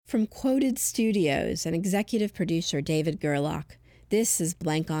From Quoted Studios and executive producer David Gerlach, this is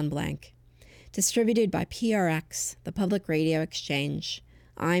Blank on Blank. Distributed by PRX, the Public Radio Exchange.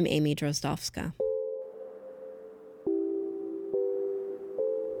 I'm Amy Drozdowska.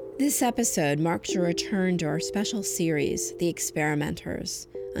 This episode marks a return to our special series, The Experimenters,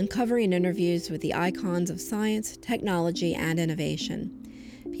 uncovering interviews with the icons of science, technology, and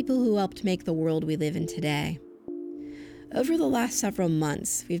innovation, people who helped make the world we live in today. Over the last several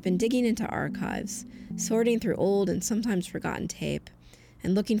months, we've been digging into archives, sorting through old and sometimes forgotten tape,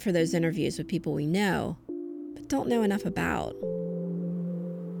 and looking for those interviews with people we know, but don't know enough about.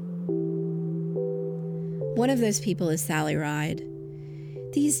 One of those people is Sally Ride.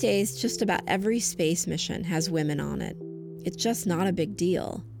 These days, just about every space mission has women on it. It's just not a big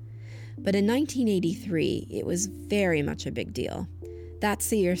deal. But in 1983, it was very much a big deal. That's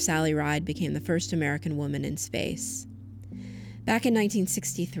the year Sally Ride became the first American woman in space. Back in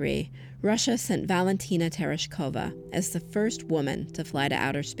 1963, Russia sent Valentina Tereshkova as the first woman to fly to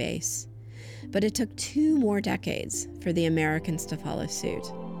outer space. But it took 2 more decades for the Americans to follow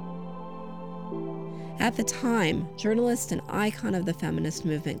suit. At the time, journalist and icon of the feminist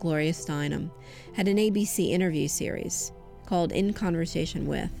movement Gloria Steinem had an ABC interview series called In Conversation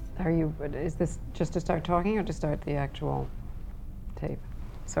With. Is this just to start talking or to start the actual tape?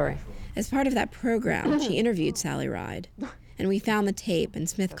 Sorry. As part of that program, she interviewed Sally Ride, and we found the tape in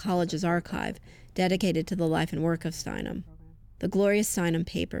Smith College's archive dedicated to the life and work of Steinem, the Gloria Steinem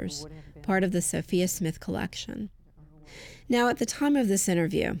Papers, part of the Sophia Smith collection. Now, at the time of this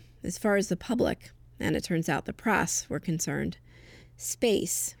interview, as far as the public, and it turns out the press, were concerned,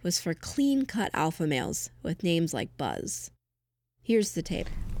 space was for clean-cut alpha males with names like Buzz. Here's the tape.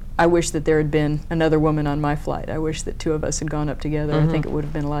 I wish that there had been another woman on my flight. I wish that 2 of us had gone up together. I think it would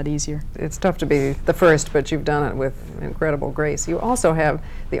have been a lot easier. It's tough to be the first, but you've done it with incredible grace. You also have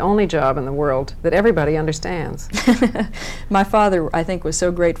the only job in the world that everybody understands. My father, I think, was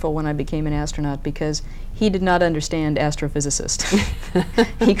so grateful when I became an astronaut because he did not understand astrophysicist.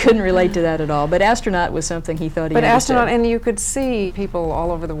 He couldn't relate to that at all. But astronaut was something he thought he understood. But astronaut, and you could see people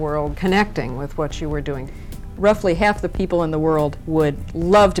all over the world connecting with what you were doing. Roughly half the people in the world would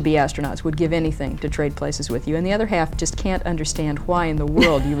love to be astronauts, would give anything to trade places with you, and the other half just can't understand why in the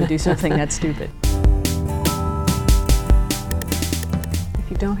world you would do something that stupid.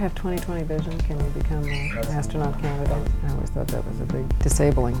 If you don't have 20/20 vision, can you become an astronaut candidate? I always thought that was a big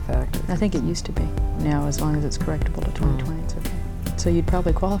disabling factor. I think it used to be. Now, as long as it's correctable to 20/20, it's okay. So you'd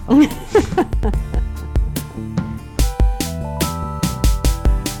probably qualify.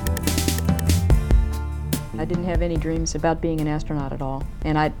 I didn't have any dreams about being an astronaut at all,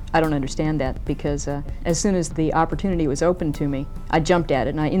 and I don't understand that because as soon as the opportunity was open to me, I jumped at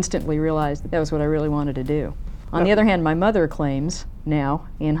it and I instantly realized that was what I really wanted to do. On the other hand, my mother claims now,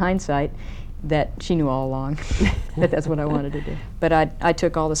 in hindsight, that she knew all along that that's what I wanted to do. But I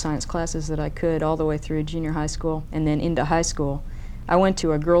took all the science classes that I could all the way through junior high school and then into high school. I went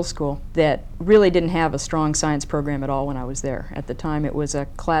to a girls' school that really didn't have a strong science program at all when I was there. At the time, it was a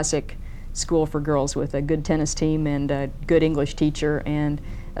classic school for girls with a good tennis team and a good English teacher and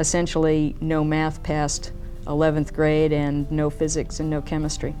essentially no math past 11th grade and no physics and no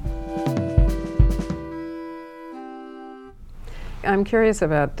chemistry. I'm curious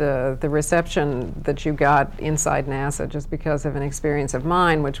about the reception that you got inside NASA just because of an experience of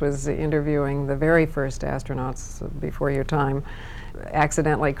mine, which was interviewing the very first astronauts before your time,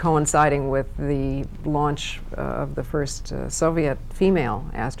 accidentally coinciding with the launch of the first Soviet female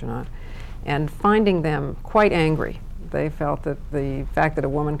astronaut, and finding them quite angry. They felt that the fact that a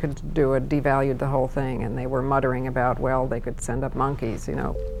woman could do it devalued the whole thing, and they were muttering about, well, they could send up monkeys, you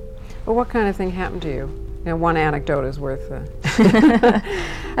know. But what kind of thing happened to you? You know, one anecdote is worth...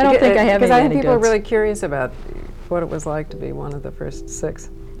 I don't think I have any because I think anecdotes. people are really curious about what it was like to be one of the first 6.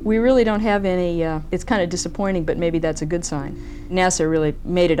 We really don't have any, it's kind of disappointing, but maybe that's a good sign. NASA really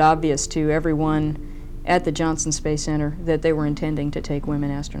made it obvious to everyone at the Johnson Space Center that they were intending to take women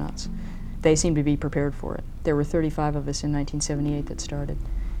astronauts. They seemed to be prepared for it. There were 35 of us in 1978 that started.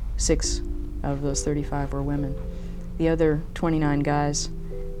 6 of those 35 were women. The other 29 guys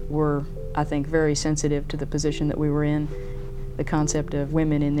were, I think, very sensitive to the position that we were in. The concept of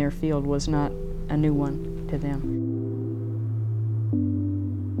women in their field was not a new one to them.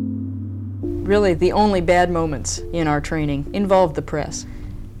 Really, the only bad moments in our training involved the press.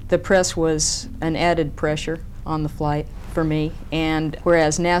 The press was an added pressure on the flight for me, and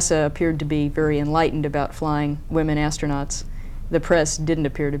whereas NASA appeared to be very enlightened about flying women astronauts, the press didn't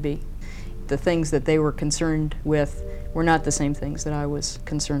appear to be. The things that they were concerned with were not the same things that I was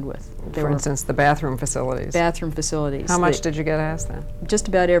concerned with. For instance, the bathroom facilities. Bathroom facilities. How much did you get asked then? Just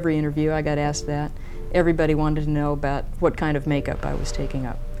about every interview I got asked that. Everybody wanted to know about what kind of makeup I was taking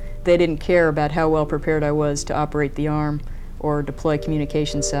up. They didn't care about how well prepared I was to operate the arm or deploy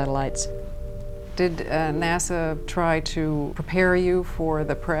communication satellites. Did NASA try to prepare you for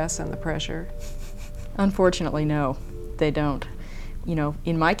the press and the pressure? Unfortunately, no, they don't. You know,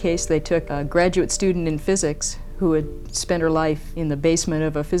 in my case, they took a graduate student in physics who had spent her life in the basement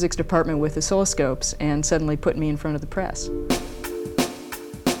of a physics department with oscilloscopes and suddenly put me in front of the press.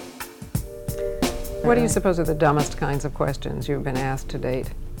 What do you suppose are the dumbest kinds of questions you've been asked to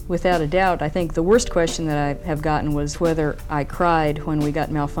date? Without a doubt, I think the worst question that I have gotten was whether I cried when we got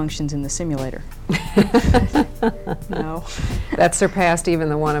malfunctions in the simulator. No. That surpassed even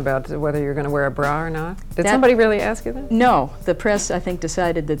the one about whether you're going to wear a bra or not? Did somebody really ask you that? No. The press, I think,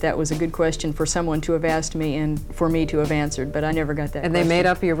 decided that that was a good question for someone to have asked me and for me to have answered, but I never got that And question.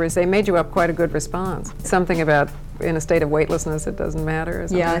 they made you up quite a good response. Something about in a state of weightlessness it doesn't matter. Or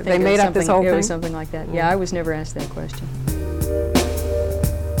something. Yeah, I think they made up this whole thing? It was something like that. Yeah, I was never asked that question.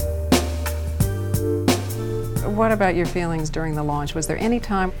 What about your feelings during the launch? Was there any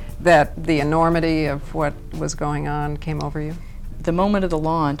time that the enormity of what was going on came over you? The moment of the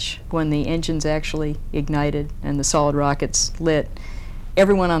launch, when the engines actually ignited and the solid rockets lit,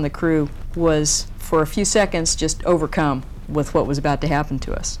 everyone on the crew was, for a few seconds, just overcome with what was about to happen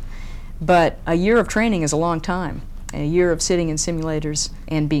to us. But a year of training is a long time. A year of sitting in simulators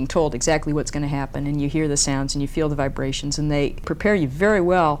and being told exactly what's going to happen, and you hear the sounds and you feel the vibrations, and they prepare you very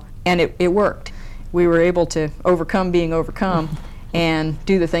well, and it worked. We were able to overcome being overcome and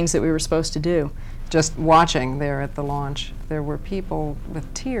do the things that we were supposed to do. Just watching there at the launch, there were people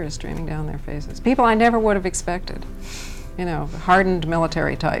with tears streaming down their faces. People I never would have expected. You know, hardened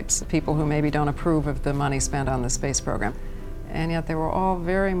military types, people who maybe don't approve of the money spent on the space program. And yet they were all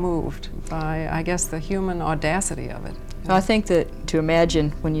very moved by, I guess, the human audacity of it. I think that to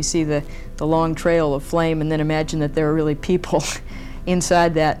imagine when you see the long trail of flame and then imagine that there are really people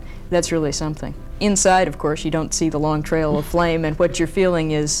inside that, that's really something. Inside, of course, you don't see the long trail of flame, and what you're feeling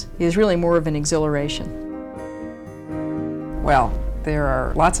is really more of an exhilaration. Well, there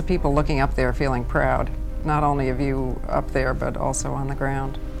are lots of people looking up there feeling proud, not only of you up there, but also on the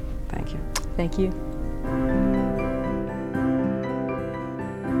ground. Thank you. Thank you.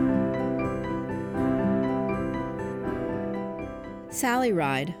 Sally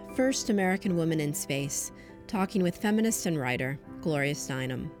Ride, first American woman in space, talking with feminist and writer Gloria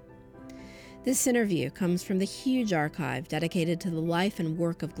Steinem. This interview comes from the huge archive dedicated to the life and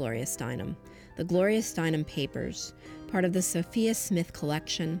work of Gloria Steinem, the Gloria Steinem Papers, part of the Sophia Smith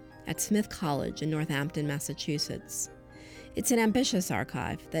Collection at Smith College in Northampton, Massachusetts. It's an ambitious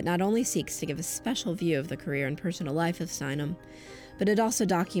archive that not only seeks to give a special view of the career and personal life of Steinem, but it also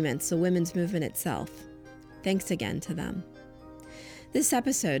documents the women's movement itself. Thanks again to them. This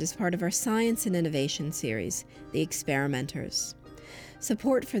episode is part of our Science and Innovation series, The Experimenters.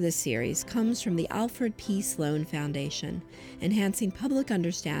 Support for this series comes from the Alfred P. Sloan Foundation, enhancing public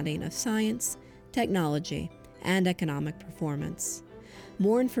understanding of science, technology, and economic performance.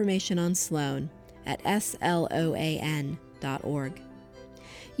 More information on Sloan at sloan.org.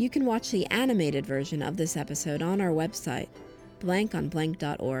 You can watch the animated version of this episode on our website,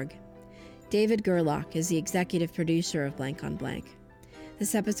 blankonblank.org. David Gerlach is the executive producer of Blank on Blank.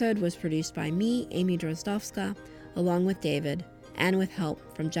 This episode was produced by me, Amy Drozdowska, along with David, and with help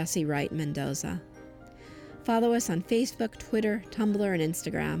from Jesse Wright Mendoza. Follow us on Facebook, Twitter, Tumblr, and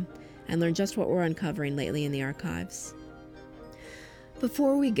Instagram, and learn just what we're uncovering lately in the archives.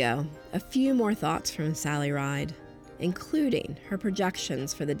 Before we go, a few more thoughts from Sally Ride, including her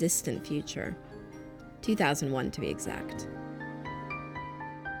projections for the distant future, 2001 to be exact.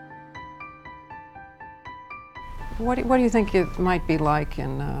 What do you think it might be like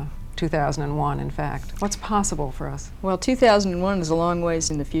in 2001, in fact? What's possible for us? Well, 2001 is a long ways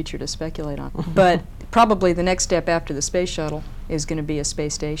in the future to speculate on. But probably the next step after the space shuttle is going to be a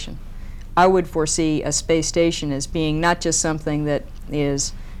space station. I would foresee a space station as being not just something that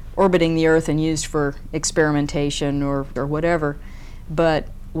is orbiting the Earth and used for experimentation or whatever, but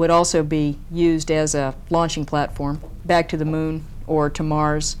would also be used as a launching platform back to the moon or to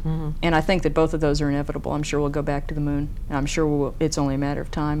Mars. And I think that both of those are inevitable. I'm sure we'll go back to the moon. And I'm sure it's only a matter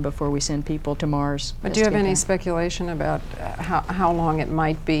of time before we send people to Mars. But do you have any speculation about how long it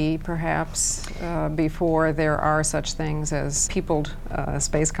might be, perhaps, before there are such things as peopled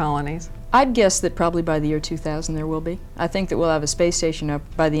space colonies? I'd guess that probably by the year 2000 there will be. I think that we'll have a space station up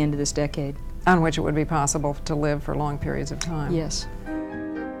by the end of this decade. On which it would be possible to live for long periods of time. Yes.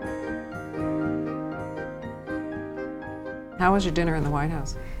 How was your dinner in the White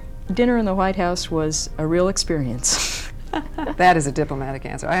House? Dinner in the White House was a real experience. That is a diplomatic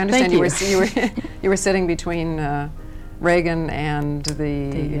answer. I understand Thank you were sitting between Reagan and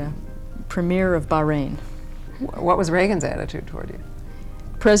the Premier of Bahrain. What was Reagan's attitude toward you?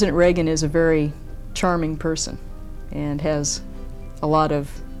 President Reagan is a very charming person and has a lot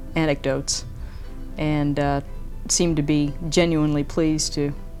of anecdotes, and seemed to be genuinely pleased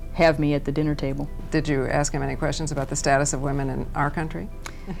to have me at the dinner table. Did you ask him any questions about the status of women in our country?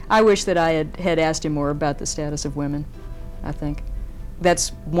 I wish that I had asked him more about the status of women, I think. That's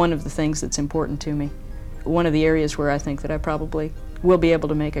one of the things that's important to me. One of the areas where I think that I probably will be able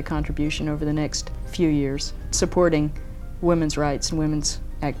to make a contribution over the next few years, supporting women's rights and women's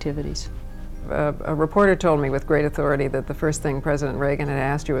activities. A reporter told me with great authority that the first thing President Reagan had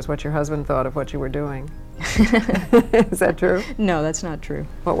asked you was what your husband thought of what you were doing. Is that true? No, that's not true.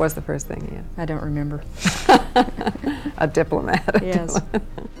 What was the first thing he had? I don't remember. A diplomat. Yes.